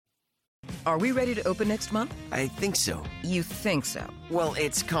Are we ready to open next month? I think so. You think so? Well,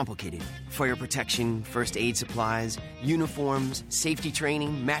 it's complicated. Fire protection, first aid supplies, uniforms, safety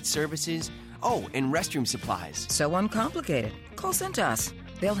training, mat services. Oh, and restroom supplies. So uncomplicated. Call Cintas.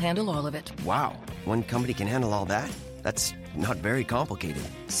 They'll handle all of it. Wow, one company can handle all that? That's not very complicated.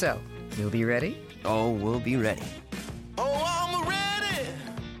 So, you'll be ready? Oh, we'll be ready. Oh, I'm ready.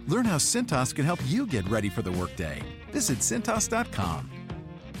 Learn how Cintas can help you get ready for the workday. Visit Cintas.com.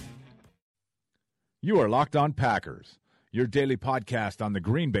 You are Locked On Packers, your daily podcast on the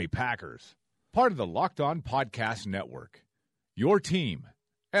Green Bay Packers, part of the Locked On Podcast Network, your team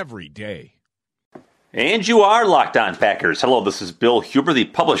every day. And you are Locked On Packers. Hello, this is Bill Huber, the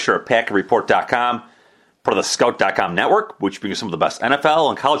publisher of PackerReport.com, part of the Scout.com network, which brings you some of the best NFL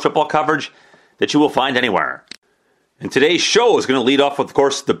and college football coverage that you will find anywhere. And today's show is going to lead off with, of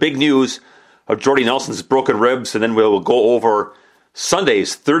course, the big news of Jordy Nelson's broken ribs, and then we'll go over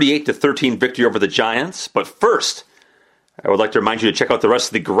Sunday's 38-13 victory over the Giants. But first, I would like to remind you to check out the rest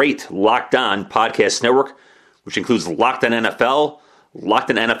of the great Locked On Podcast Network, which includes Locked On NFL, Locked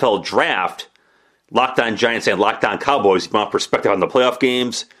On NFL Draft, Locked On Giants, and Locked On Cowboys. You want perspective on the playoff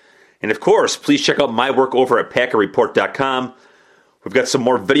games. And of course, please check out my work over at PackerReport.com. We've got some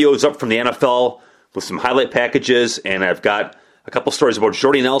more videos up from the NFL with some highlight packages, and I've got a couple stories about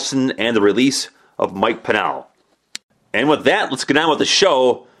Jordy Nelson and the release of Mike Pennel. And with that, let's get on with the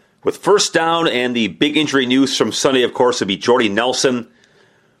show. With first down and the big injury news from Sunday, of course, would be Jordy Nelson.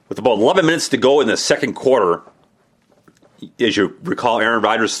 With about 11 minutes to go in the second quarter, as you recall, Aaron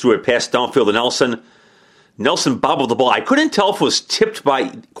Rodgers threw a pass downfield to Nelson. Nelson bobbled the ball. I couldn't tell if it was tipped by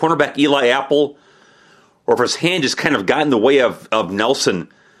cornerback Eli Apple or if his hand just kind of got in the way of Nelson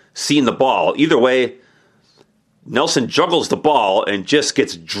seeing the ball. Either way, Nelson juggles the ball and just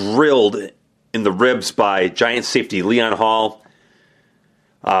gets drilled in the ribs by Giants safety Leon Hall.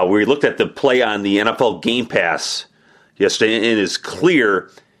 We looked at the play on the NFL Game Pass yesterday, and it is clear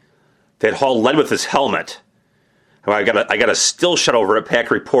that Hall led with his helmet. I got a still shot over at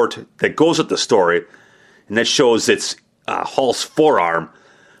Pack Report that goes with the story, and that shows it's Hall's forearm,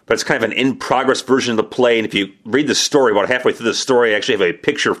 but it's kind of an in-progress version of the play. And if you read the story, about halfway through the story, I actually have a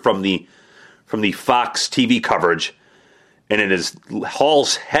picture from the Fox TV coverage, and it is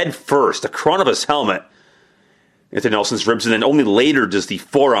Hall's head first, the crown of his helmet, into Nelson's ribs, and then only later does the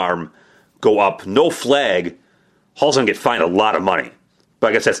forearm go up. No flag. Hall's going to get fined a lot of money. But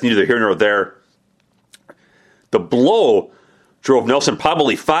I guess that's neither here nor there. The blow drove Nelson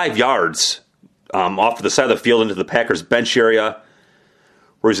probably 5 yards off to the side of the field into the Packers bench area,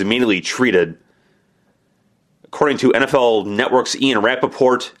 where he's immediately treated. According to NFL Network's Ian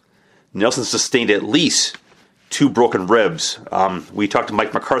Rappaport, Nelson sustained at least 2 broken ribs. We talked to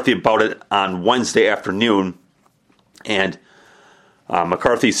Mike McCarthy about it on Wednesday afternoon, and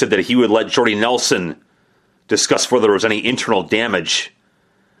McCarthy said that he would let Jordy Nelson discuss whether there was any internal damage.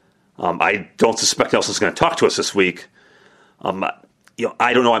 I don't suspect Nelson's going to talk to us this week. I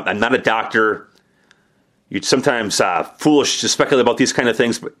don't know. I'm not a doctor. You're sometimes foolish to speculate about these kind of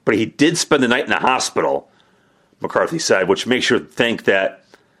things, but he did spend the night in the hospital, McCarthy said, which makes you think that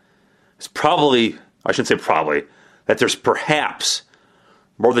it's probably, I shouldn't say probably, that there's perhaps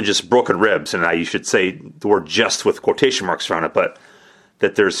more than just broken ribs, and you should say the word just with quotation marks around it, but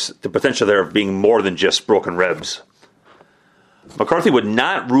that there's the potential there of being more than just broken ribs. McCarthy would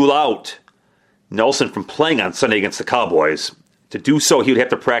not rule out Nelson from playing on Sunday against the Cowboys. To do so, he would have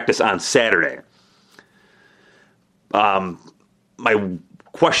to practice on Saturday. My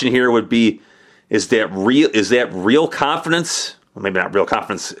question here would be, is that real confidence? Well, maybe not real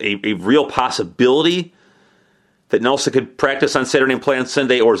confidence, a real possibility that Nelson could practice on Saturday and play on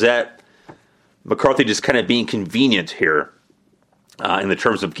Sunday, or is that McCarthy just kind of being convenient here in the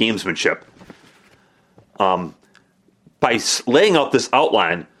terms of gamesmanship? By laying out this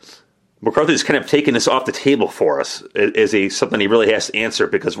outline, McCarthy's kind of taken this off the table for us as something he really has to answer,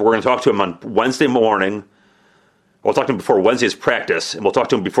 because we're going to talk to him on Wednesday morning. We'll talk to him before Wednesday's practice, and we'll talk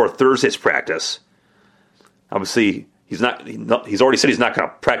to him before Thursday's practice. Obviously, he's already said he's not going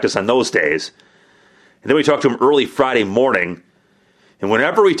to practice on those days. And then we talk to him early Friday morning. And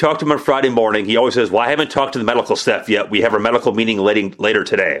whenever we talk to him on Friday morning, he always says, well, I haven't talked to the medical staff yet. We have our medical meeting later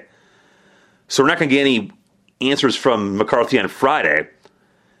today. So we're not going to get any answers from McCarthy on Friday.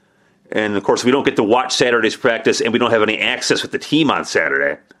 And, of course, we don't get to watch Saturday's practice, and we don't have any access with the team on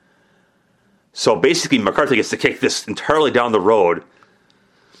Saturday. So basically, McCarthy gets to kick this entirely down the road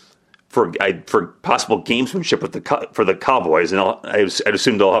for possible gamesmanship for the Cowboys. And I'd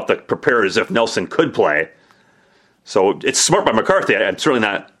assume they'll have to prepare as if Nelson could play. So it's smart by McCarthy. I'm certainly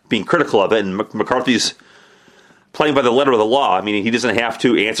not being critical of it. And McCarthy's playing by the letter of the law. I mean, he doesn't have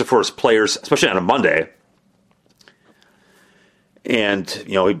to answer for his players, especially on a Monday. And,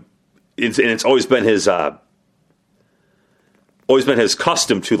 you know, it's always been his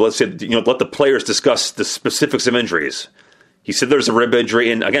custom to, let's say, you know, let the players discuss the specifics of injuries. He said there's a rib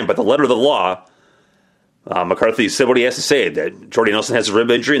injury, and again, by the letter of the law, McCarthy said what he has to say, that Jordy Nelson has a rib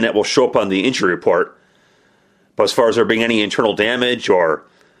injury, and that will show up on the injury report. But as far as there being any internal damage, or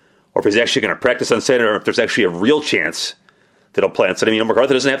if he's actually going to practice on Saturday, or if there's actually a real chance that he'll play on Saturday,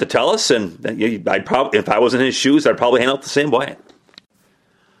 McCarthy doesn't have to tell us, and I'd probably, if I was in his shoes, I'd probably handle it the same way.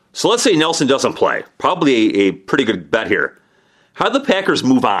 So let's say Nelson doesn't play. Probably a pretty good bet here. How did the Packers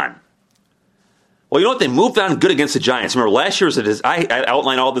move on? Well, you know what? They moved on good against the Giants. Remember, last year, I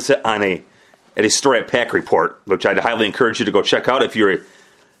outlined all this on a story at Pack Report, which I'd highly encourage you to go check out if you're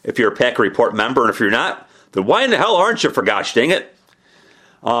a Pack Report member. And if you're not, then why in the hell aren't you, for gosh dang it?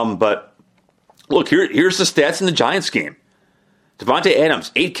 But look, here's the stats in the Giants game. Davante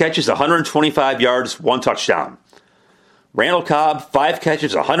Adams, 8 catches, 125 yards, 1 touchdown. Randall Cobb, 5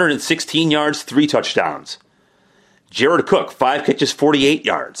 catches, 116 yards, 3 touchdowns. Jared Cook, 5 catches, 48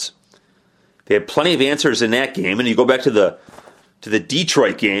 yards. They had plenty of answers in that game, and you go back to the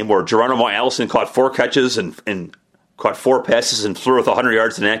Detroit game where Geronimo Allison caught 4 catches and caught 4 passes and flew with 100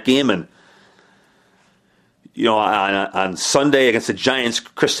 yards in that game. And you know, on Sunday against the Giants,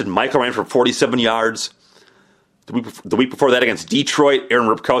 Christian Michael ran for 47 yards. The week before that against Detroit, Aaron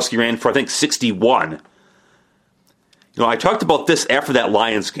Ripkowski ran for, I think, 61. You know, I talked about this after that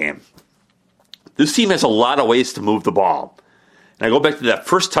Lions game. This team has a lot of ways to move the ball. And I go back to that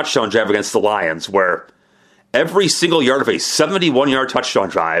first touchdown drive against the Lions, where every single yard of a 71-yard touchdown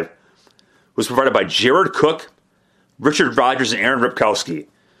drive was provided by Jared Cook, Richard Rodgers, and Aaron Ripkowski.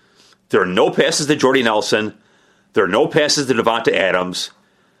 There are no passes to Jordy Nelson. There are no passes to Davante Adams.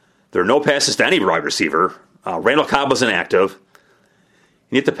 There are no passes to any wide receiver. Randall Cobb was inactive.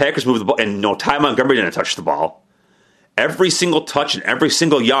 And yet the Packers moved the ball, and Ty Montgomery didn't touch the ball. Every single touch and every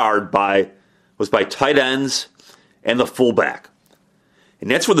single yard was by tight ends and the fullback. And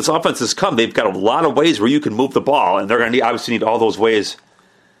that's where this offense has come. They've got a lot of ways where you can move the ball, and they're going to obviously need all those ways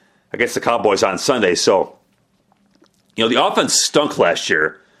against the Cowboys on Sunday. So, you know, the offense stunk last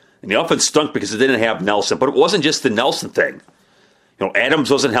year, and the offense stunk because it didn't have Nelson. But it wasn't just the Nelson thing. You know,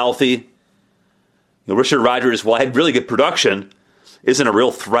 Adams wasn't healthy. You know, Richard Rodgers, while had really good production, isn't a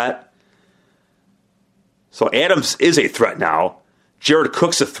real threat. So Adams is a threat now. Jared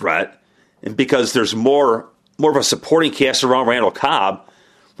Cook's a threat. And because there's more of a supporting cast around Randall Cobb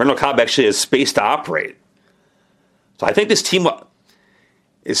actually has space to operate. So I think this team,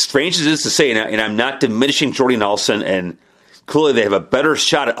 as strange as it is to say, and I'm not diminishing Jordy Nelson, and clearly they have a better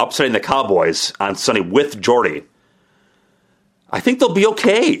shot at upsetting the Cowboys on Sunday with Jordy. I think they'll be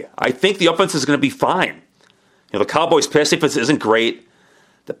okay. I think the offense is going to be fine. You know, the Cowboys' pass defense isn't great.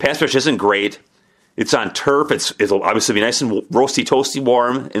 The pass rush isn't great. It's on turf. It'll obviously be nice and roasty, toasty,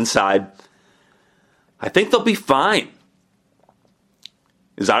 warm inside. I think they'll be fine.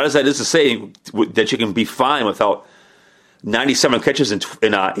 As odd as that is to say, that you can be fine without 97 catches and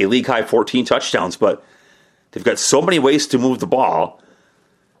a league-high 14 touchdowns, but they've got so many ways to move the ball,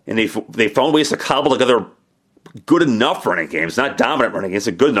 and they found ways to cobble together good enough running games, not dominant running games,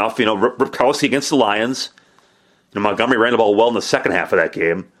 but good enough. You know, Ripkowski against the Lions. You know, Montgomery ran the ball well in the second half of that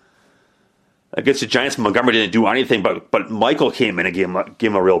game. Against the Giants, Montgomery didn't do anything, but Michael came in and gave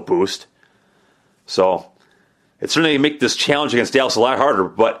him a real boost. So it's certainly make this challenge against Dallas a lot harder,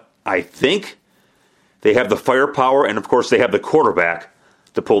 but I think they have the firepower, and of course they have the quarterback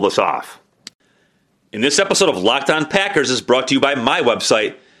to pull this off. And this episode of Locked On Packers is brought to you by my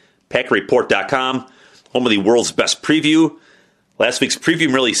website, PackReport.com, home of the world's best preview. Last week's preview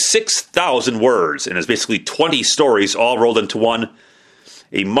nearly 6,000 words, and is basically 20 stories all rolled into one.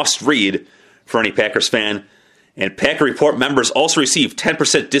 A must-read for any Packers fan. And Packer Report members also receive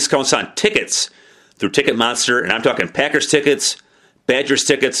 10% discounts on tickets through Ticketmonster, and I'm talking Packers tickets, Badgers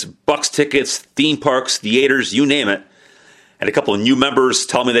tickets, Bucks tickets, theme parks, theaters, you name it. And a couple of new members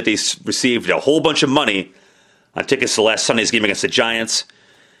tell me that they received a whole bunch of money on tickets to last Sunday's game against the Giants.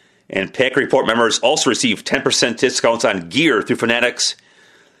 And Packer Report members also receive 10% discounts on gear through Fanatics.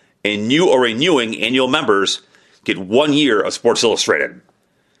 And new or renewing annual members get 1 year of Sports Illustrated.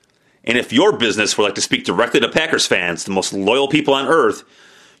 And if your business would like to speak directly to Packers fans, the most loyal people on earth,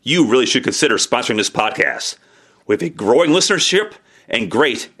 you really should consider sponsoring this podcast. We have a growing listenership and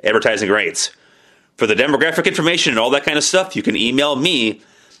great advertising rates. For the demographic information and all that kind of stuff, you can email me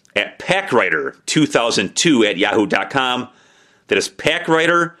at packwriter2002@yahoo.com. That is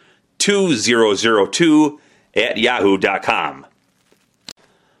packwriter2002@yahoo.com.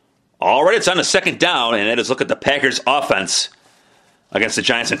 All right, it's on a second down, and that is look at the Packers' offense against the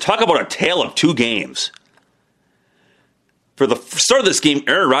Giants. And talk about a tale of two games. For the start of this game,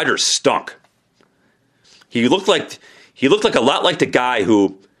 Aaron Rodgers stunk. He looked like a lot like the guy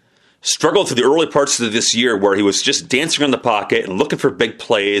who struggled through the early parts of this year where he was just dancing around the pocket and looking for big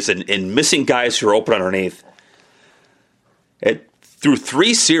plays and missing guys who are open underneath. Through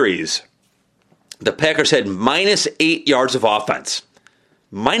 3 series, the Packers had minus 8 yards of offense.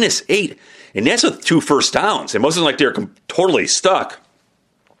 Minus 8. And that's with 2 first downs. It wasn't like they were totally stuck.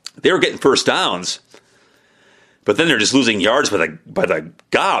 They were getting first downs. But then they're just losing yards by the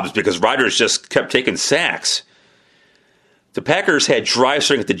gobs because Rodgers just kept taking sacks. The Packers had drives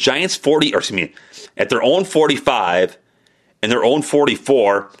starting at the Giants' at their own 45 and their own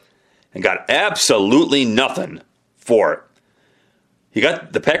 44 and got absolutely nothing for it.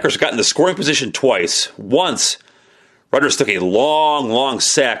 The Packers got in the scoring position twice. Once, Rodgers took a long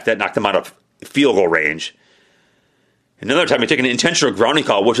sack that knocked them out of field goal range. Another time, he took an intentional grounding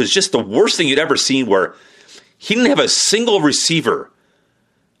call, which is just the worst thing you'd ever seen, where he didn't have a single receiver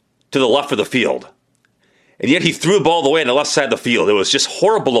to the left of the field. And yet he threw the ball all the way on the left side of the field. It was just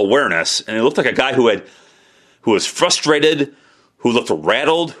horrible awareness, and it looked like a guy who was frustrated, who looked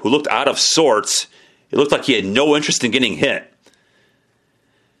rattled, who looked out of sorts. It looked like he had no interest in getting hit.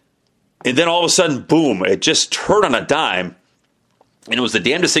 And then all of a sudden, boom, it just turned on a dime. And it was the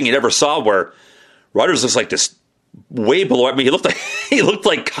damnedest thing you'd ever saw, where Rodgers looks like this way below. I mean, he looked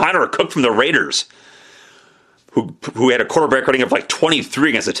like Connor Cook from the Raiders, who had a quarterback rating of like 23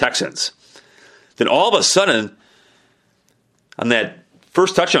 against the Texans. Then all of a sudden, on that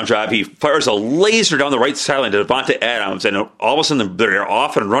first touchdown drive, he fires a laser down the right sideline to Devontae Adams, and all of a sudden they're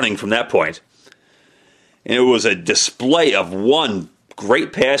off and running from that point. And it was a display of one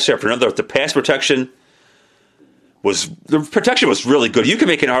great pass after another. The protection was really good. You can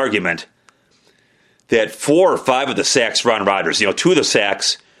make an argument that 4 or 5 of the sacks were on Rodgers. 2 of the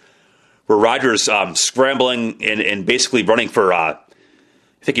sacks were Rodgers scrambling and basically running for, I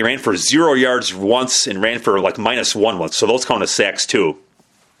think he ran for 0 yards once and ran for like -1 once. So those count as sacks too.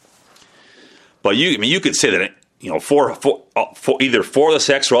 But you could say that either 4 of the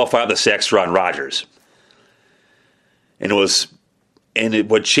sacks or all 5 of the sacks were on Rodgers.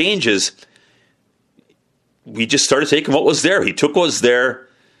 What changes, we just started taking what was there. He took what was there,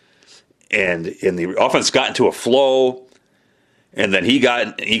 and the offense got into a flow, and then he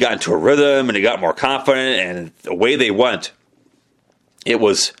got into a rhythm, and he got more confident, and away they went. It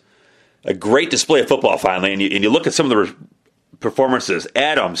was a great display of football finally, and you look at some of the performances.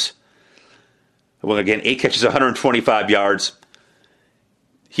 Adams, well, again, 8 catches, 125 yards.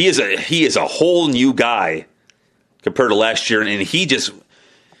 He is a whole new guy compared to last year, and he just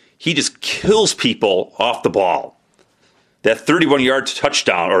kills people off the ball. That 31-yard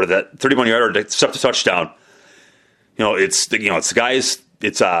touchdown, or that 31-yard stuff to touchdown, it's guys,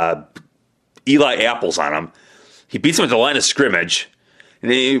 it's Eli Apples on him. He beats him at the line of scrimmage,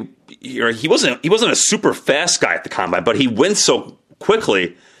 and he wasn't a super fast guy at the combine, but he wins so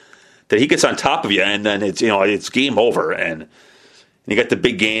quickly that he gets on top of you, and then it's game over, and you got the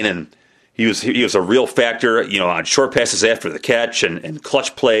big gain, and he was a real factor, on short passes after the catch and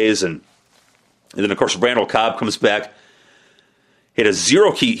clutch plays, and then of course Randall Cobb comes back. He had a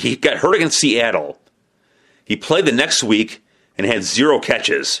 0. He got hurt against Seattle. He played the next week and had 0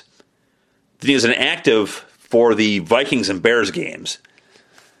 catches. Then he was inactive for the Vikings and Bears games,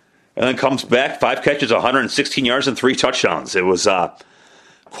 and then comes back 5 catches, 116 yards, and 3 touchdowns. It was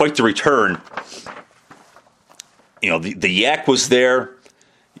quite the return. The yak was there.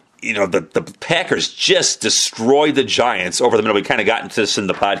 The Packers just destroyed the Giants over the middle. We kind of got into this in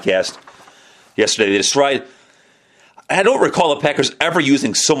the podcast yesterday. They destroyed. I don't recall the Packers ever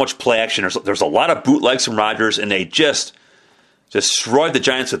using so much play action. There's a lot of bootlegs from Rodgers, and they just destroyed the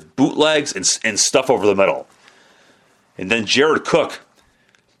Giants with bootlegs and stuff over the middle. And then Jared Cook,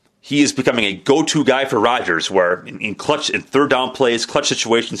 he is becoming a go-to guy for Rodgers, where in third down plays, clutch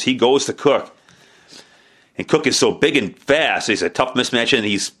situations, he goes to Cook. And Cook is so big and fast. He's a tough mismatch, and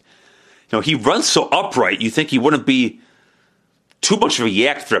he runs so upright. You think he wouldn't be too much of a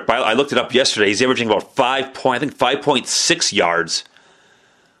yak threat. I looked it up yesterday. He's averaging about 5.6 yards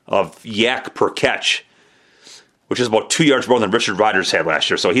of yak per catch, which is about 2 yards more than Richard Rodgers had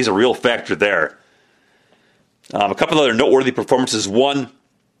last year. So he's a real factor there. A couple of other noteworthy performances. One,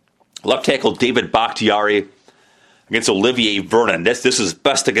 left tackle David Bakhtiari against Olivier Vernon. This is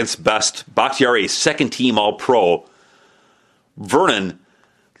best against best. Bakhtiari, second-team All-Pro. Vernon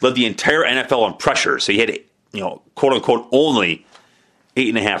led the entire NFL in pressure, so he had, quote-unquote, only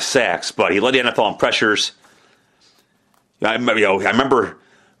 8.5 sacks, but he led the NFL in pressures. I remember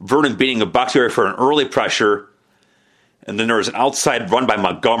Vernon beating Bakhtiari for an early pressure. And then there was an outside run by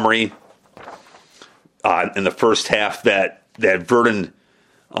Montgomery in the first half that Vernon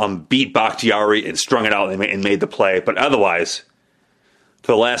beat Bakhtiari and strung it out and made the play. But otherwise,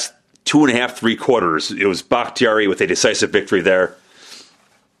 for the last 2.5, 3 quarters, it was Bakhtiari with a decisive victory there.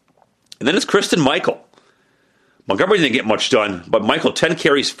 And then it's Christine Michael. Montgomery didn't get much done, but Michael, 10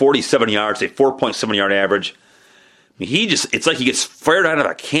 carries, 47 yards, a 4.7 yard average. I mean, it's like he gets fired out of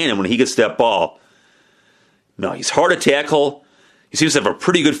a cannon when he gets that ball. No, he's hard to tackle. He seems to have a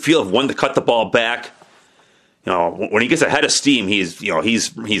pretty good feel of when to cut the ball back. You know, when he gets ahead of steam, he's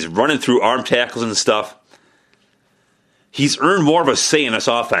running through arm tackles and stuff. He's earned more of a say in this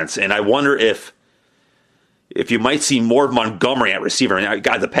offense, and I wonder if you might see more of Montgomery at receiver. And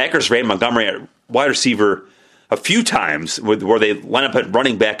God, the Packers ran Montgomery at wide receiver a few times where they line up at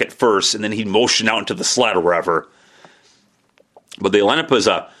running back at first, and then he'd motion out into the slot or wherever. But they line up as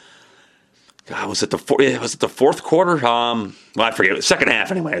was it the fourth quarter? Well, I forget. Second half,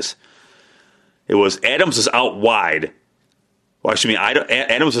 anyways. It was Adams was out wide. Well, actually,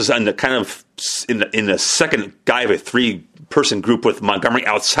 Adams was on the kind of in the second guy of a 3-person group with Montgomery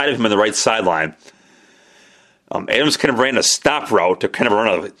outside of him on the right sideline. Adams kind of ran a stop route to kind of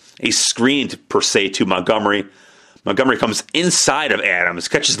run a screen per se to Montgomery. Montgomery comes inside of Adams,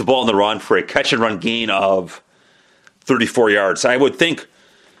 catches the ball on the run for a catch and run gain of 34 yards. I would think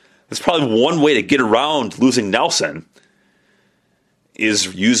that's probably one way to get around losing Nelson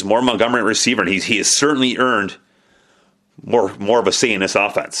is use more Montgomery at receiver, and he has certainly earned more of a say in this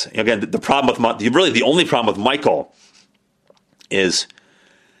offense. Again, the only problem with Michael is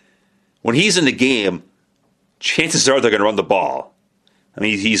when he's in the game, chances are they're going to run the ball. I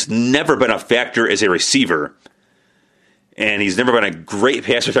mean, he's never been a factor as a receiver, and he's never been a great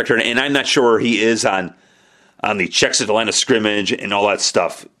pass protector, and I'm not sure he is on the checks at the line of scrimmage and all that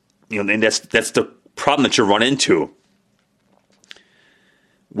stuff. You know, and that's the problem that you run into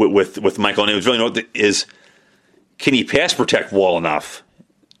with Michael. And it was really is can he pass protect well enough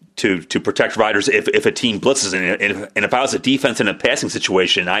to protect riders if a team blitzes? And if I was a defense in a passing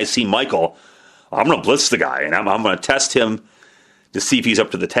situation, I see Michael, I'm going to blitz the guy, and I'm going to test him to see if he's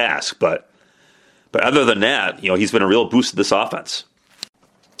up to the task. But other than that, you know, he's been a real boost to this offense.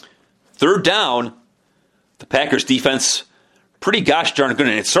 Third down, the Packers defense pretty gosh darn good,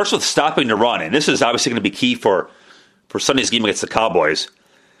 and it starts with stopping the run, and this is obviously going to be key for Sunday's game against the Cowboys.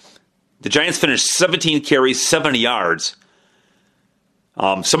 The Giants finished 17 carries, 70 yards.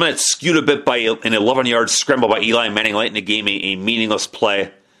 Some of that skewed a bit by an 11-yard scramble by Eli Manning late in the game, a meaningless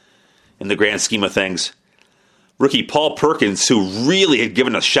play in the grand scheme of things. Rookie Paul Perkins, who really had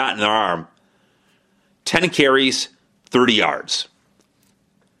given a shot in the arm, 10 carries, 30 yards.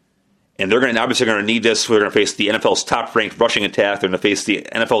 And they're obviously going to need this. They're going to face the NFL's top-ranked rushing attack. They're going to face the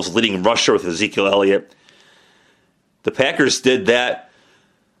NFL's leading rusher with Ezekiel Elliott. The Packers did that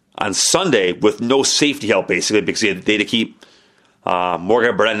on Sunday with no safety help, basically, because they had to keep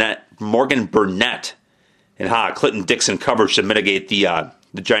Morgan Burnett and Clinton Dixon coverage to mitigate the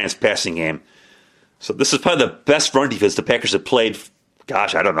Giants' passing game. So this is probably the best run defense the Packers have played.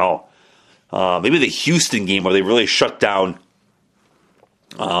 Gosh, I don't know. Maybe the Houston game where they really shut down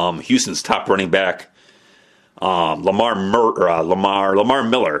Houston's top running back, Lamar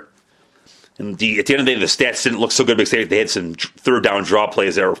Miller. And at the end of the day, the stats didn't look so good because they had some third down draw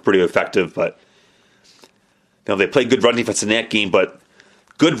plays that were pretty effective. But they played good run defense in that game. But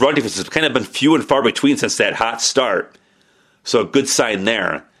good run defense has kind of been few and far between since that hot start. So a good sign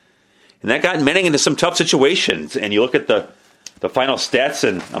there. And that got Manning into some tough situations. And you look at the final stats,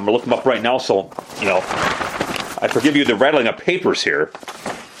 and I'm going to look them up right now. So, I forgive you the rattling of papers here.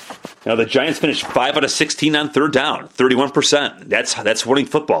 The Giants finished 5 out of 16 on third down, 31%. That's winning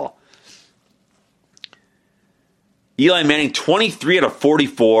football. Eli Manning, 23 out of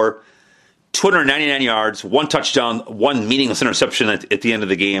 44, 299 yards, 1 touchdown, 1 meaningless interception at the end of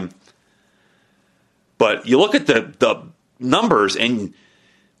the game. But you look at the numbers, and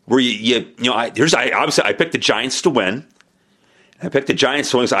where I picked the Giants to win. I picked the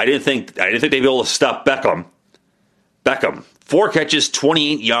Giants to win because I didn't think they'd be able to stop Beckham. 4 catches,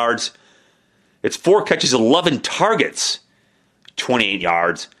 28 yards. It's 4 catches, 11 targets, 28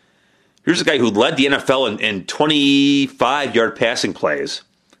 yards. Here's a guy who led the NFL in 25-yard passing plays.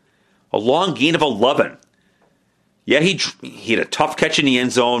 A long gain of 11. Yeah, he had a tough catch in the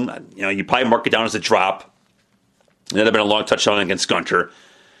end zone. You probably mark it down as a drop. And that'd have been a long touchdown against Gunter.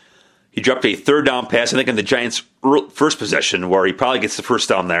 He dropped a third down pass, I think, in the Giants' first possession, where he probably gets the first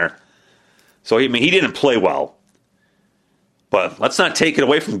down there. So, he didn't play well. But let's not take it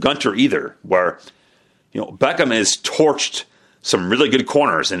away from Gunter either, where, Beckham has torched some really good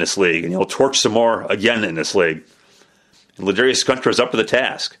corners in this league, and he'll torch some more again in this league. And Ladarius Gunter is up to the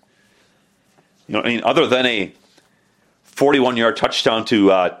task. Other than a 41-yard touchdown to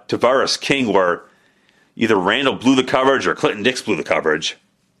Tavares King, where either Randall blew the coverage or Clinton Dix blew the coverage,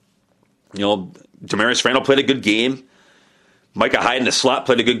 Demarius Randall played a good game. Micah Hyde in the slot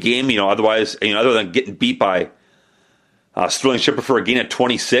played a good game. Otherwise, other than getting beat by Sterling Shepard for a gain of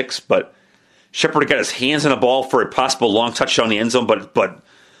 26, but Shepard got his hands on the ball for a possible long touchdown in the end zone,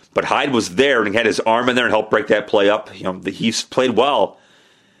 but Hyde was there and he had his arm in there and helped break that play up. He's played well,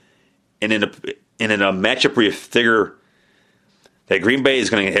 and in a matchup where you figure that Green Bay is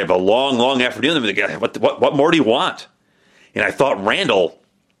going to have a long afternoon, what more do you want? And I thought Randall,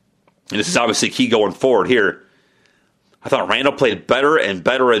 and this is obviously key going forward here, I thought Randall played better and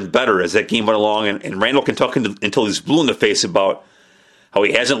better and better as that game went along, and Randall can talk until he's blue in the face about how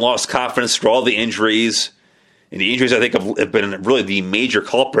he hasn't lost confidence through all the injuries. And the injuries, I think, have been really the major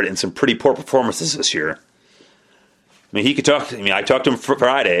culprit in some pretty poor performances this year. He could talk. I talked to him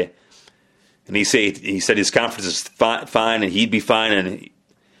Friday, and he said his confidence is fine, and he'd be fine. And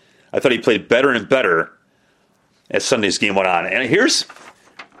I thought he played better and better as Sunday's game went on. And here's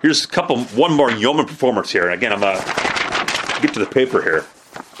one more yeoman performance here. And again, I'm gonna get to the paper here.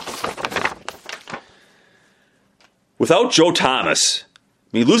 Without Joe Thomas,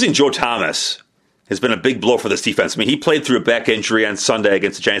 losing Joe Thomas has been a big blow for this defense. He played through a back injury on Sunday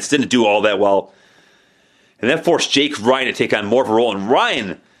against the Giants, didn't do all that well. And that forced Jake Ryan to take on more of a role. And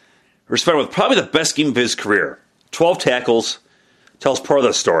Ryan responded with probably the best game of his career. 12 tackles, tells part of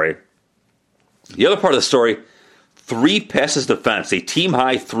the story. The other part of the story, 3 passes defense, a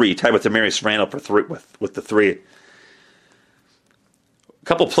team-high 3, tied with Demarius Randall for 3, with the 3. A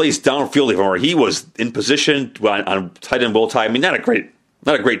couple plays downfield where he was in position on tight end Will Tye. Not a great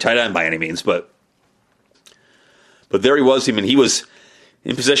tight end by any means, but there he was. He was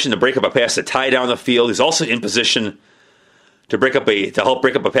in position to break up a pass to Tye down the field. He's also in position to help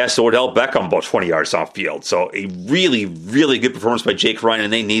break up a pass to Odell Beckham about 20 yards off field. So a really, really good performance by Jake Ryan,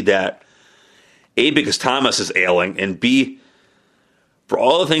 and they need that. A, because Thomas is ailing, and B, for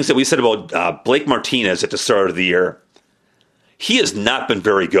all the things that we said about Blake Martinez at the start of the year, he has not been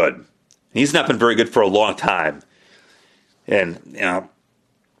very good. He's not been very good for a long time. And,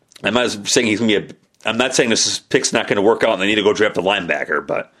 I'm not saying he's going to be I'm not saying this pick's not going to work out and they need to go draft a linebacker,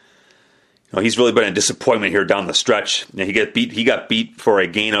 but he's really been a disappointment here down the stretch. He got beat for a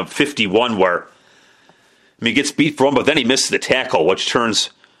gain of 51 where he gets beat for one, but then he misses the tackle, which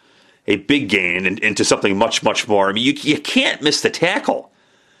turns a big gain into something much, much more. You can't miss the tackle.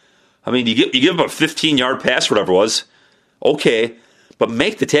 You give up a 15-yard pass, whatever it was, okay, but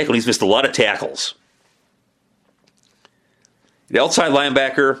make the tackle. He's missed a lot of tackles. The outside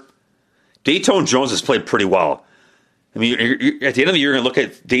linebacker, Dayton Jones has played pretty well. At the end of the year, you're going to look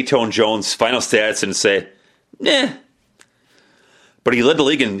at Dayton Jones' final stats and say, nah. But he led the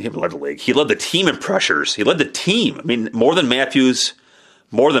league. He led the team in pressures. He led the team. More than Matthews,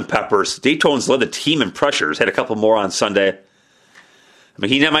 more than Peppers. Dayton's led the team in pressures. Had a couple more on Sunday.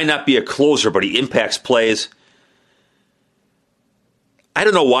 He might not be a closer, but he impacts plays. I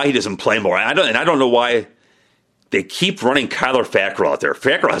don't know why he doesn't play more. I don't know why they keep running Kyler Fackrell out there.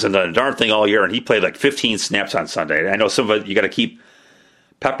 Fackrell hasn't done a darn thing all year, and he played like 15 snaps on Sunday. I know some of it, you got to keep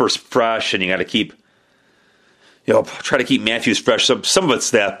Peppers fresh, and you got to keep, try to keep Matthews fresh. Some of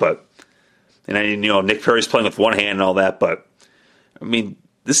it's that, Nick Perry's playing with one hand and all that, but,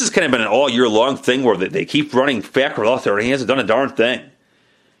 this has kind of been an all year long thing where they keep running Fackrell out there, and he hasn't done a darn thing.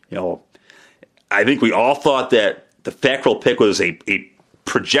 I think we all thought that the Fackrell pick was a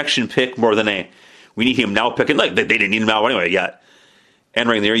projection pick more than we need him now picking. Like, they didn't need him now anyway yet.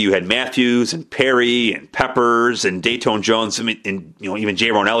 Entering there, you had Matthews and Perry and Peppers and Dayton Jones, and even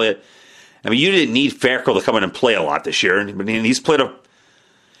J. Ron Elliott. You didn't need Fackrell to come in and play a lot this year. And he's played a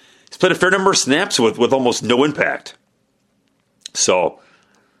fair number of snaps with almost no impact. So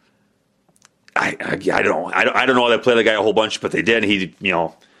I don't know how they play the guy a whole bunch, but they did. He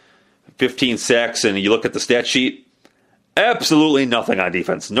 15 sacks, and you look at the stat sheet. Absolutely nothing on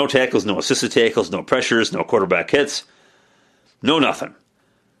defense. No tackles, no assisted tackles, no pressures, no quarterback hits, no nothing.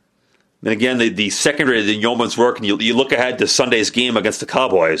 And again, the secondary of the Yeoman's work, and you look ahead to Sunday's game against the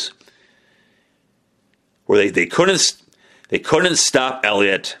Cowboys, where they couldn't stop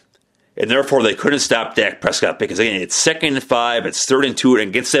Elliott, and therefore they couldn't stop Dak Prescott, because again, it's 2nd and 5, it's 3rd and 2, and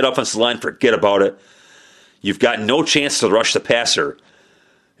against that offensive line, forget about it. You've got no chance to rush the passer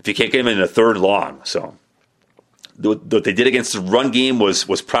if you can't get him in a 3rd and long. So what they did against the run game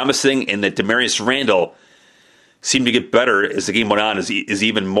was promising, and that Demarius Randall seemed to get better as the game went on, is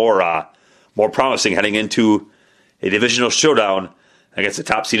even more promising heading into a divisional showdown against the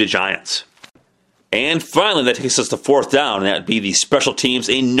top-seeded Giants. And finally, that takes us to fourth down, and that would be the special teams.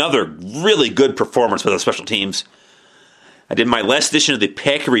 Another really good performance for the special teams. I did my last edition of the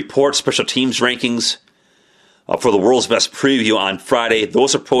Packer Report special teams rankings for the World's Best Preview on Friday.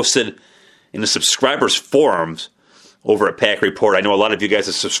 Those are posted in the subscribers forums over at Packer Report. I know a lot of you guys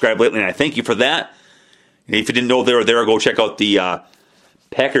have subscribed lately, and I thank you for that. And if you didn't know they were there, go check out the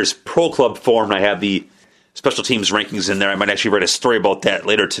Packers Pro Club forum. I have the special teams rankings in there. I might actually write a story about that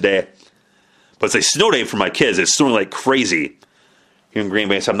later today. But it's a snow day for my kids. It's snowing like crazy here in Green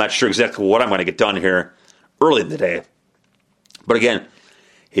Bay, so I'm not sure exactly what I'm going to get done here early in the day. But again,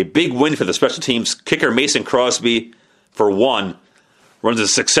 a big win for the special teams. Kicker Mason Crosby, for one, runs a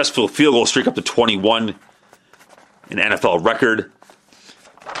successful field goal streak up to 21, an NFL record.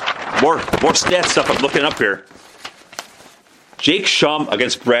 More stat stuff I'm looking up here. Jake Shum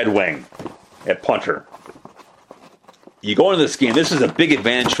against Brad Wing at punter. You go into this game, this is a big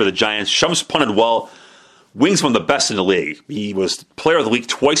advantage for the Giants. Shum's punted well. Wing's one of the best in the league. He was player of the week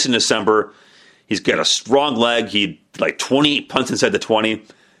twice in December. He's got a strong leg. He like 28 punts inside the 20.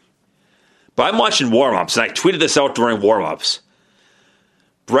 But I'm watching warm-ups, and I tweeted this out during warm-ups.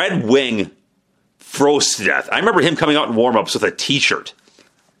 Brad Wing froze to death. I remember him coming out in warm-ups with a T-shirt,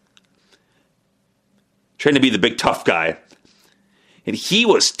 trying to be the big tough guy. And he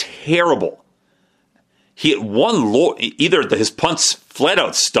was terrible. He had one low, either his punts flat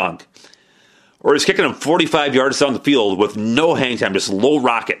out stunk, or he's kicking them 45 yards down the field with no hang time, just low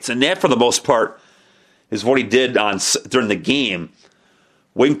rockets. And that, for the most part, is what he did during the game.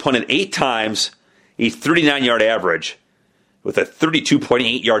 Wing punted 8 times, a 39-yard average, with a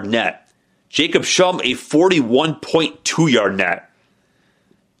 32.8-yard net. Jacob Shum, a 41.2-yard net.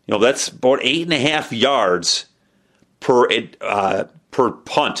 You know, that's about 8.5 yards per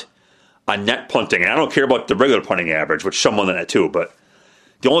punt on net punting. And I don't care about the regular punting average, which Shum won that too, but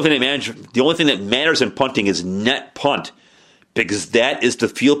the only thing that matters in punting is net punt, because that is the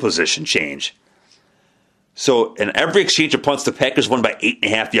field position change. So in every exchange of punts, the Packers won by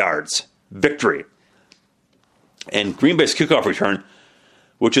 8.5 yards. Victory. And Green Bay's kickoff return,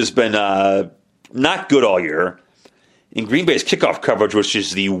 which has been not good all year, in Green Bay's kickoff coverage, which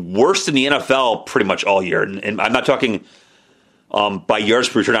is the worst in the NFL pretty much all year. And I'm not talking by yards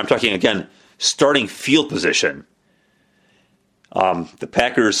per return. I'm talking, again, starting field position. The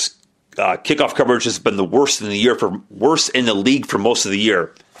Packers' kickoff coverage has been the worst in the league for most of the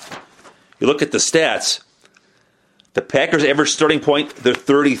year. You look at the stats. The Packers' average starting point, they're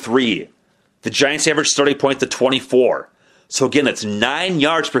 33. The Giants' average starting point, they're 24. So again, that's 9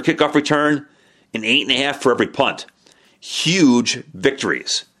 yards per kickoff return and 8.5 for every punt. Huge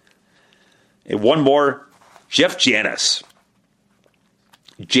victories. And one more, Jeff Janis.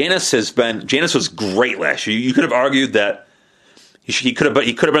 Janis was great last year. You could have argued that he could have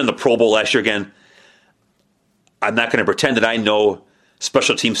been in the Pro Bowl last year again. I'm not going to pretend that I know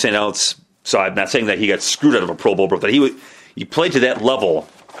special team standouts, so I'm not saying that he got screwed out of a Pro Bowl, but that he played to that level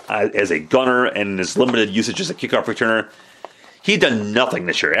as a gunner and his limited usage as a kickoff returner. He'd done nothing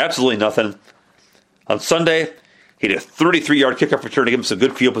this year, absolutely nothing. On Sunday, he had a 33-yard kickoff return to give him some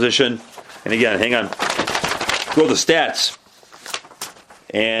good field position. And again, hang on, go to the stats.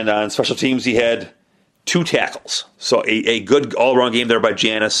 And on special teams, he had 2 tackles. So a good all-around game there by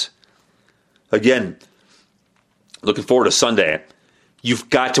Janis. Again, looking forward to Sunday. You've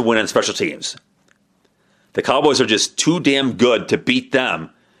got to win on special teams. The Cowboys are just too damn good to beat them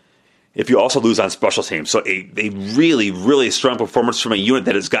if you also lose on special teams. So a really, really strong performance from a unit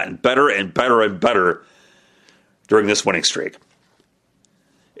that has gotten better and better and better during this winning streak.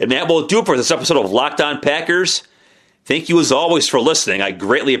 And that will do it for this episode of Locked On Packers. Thank you as always for listening. I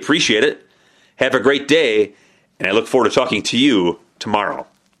greatly appreciate it. Have a great day, and I look forward to talking to you tomorrow.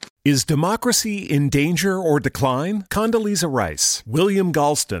 Is democracy in danger or decline? Condoleezza Rice, William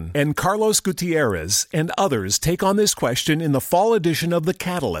Galston, and Carlos Gutierrez and others take on this question in the fall edition of The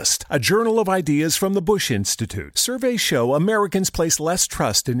Catalyst, a journal of ideas from the Bush Institute. Surveys show Americans place less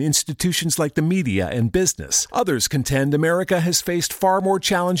trust in institutions like the media and business. Others contend America has faced far more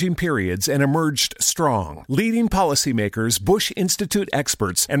challenging periods and emerged strong. Leading policymakers, Bush Institute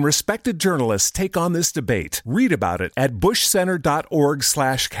experts, and respected journalists take on this debate. Read about it at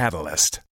bushcenter.org/catalyst.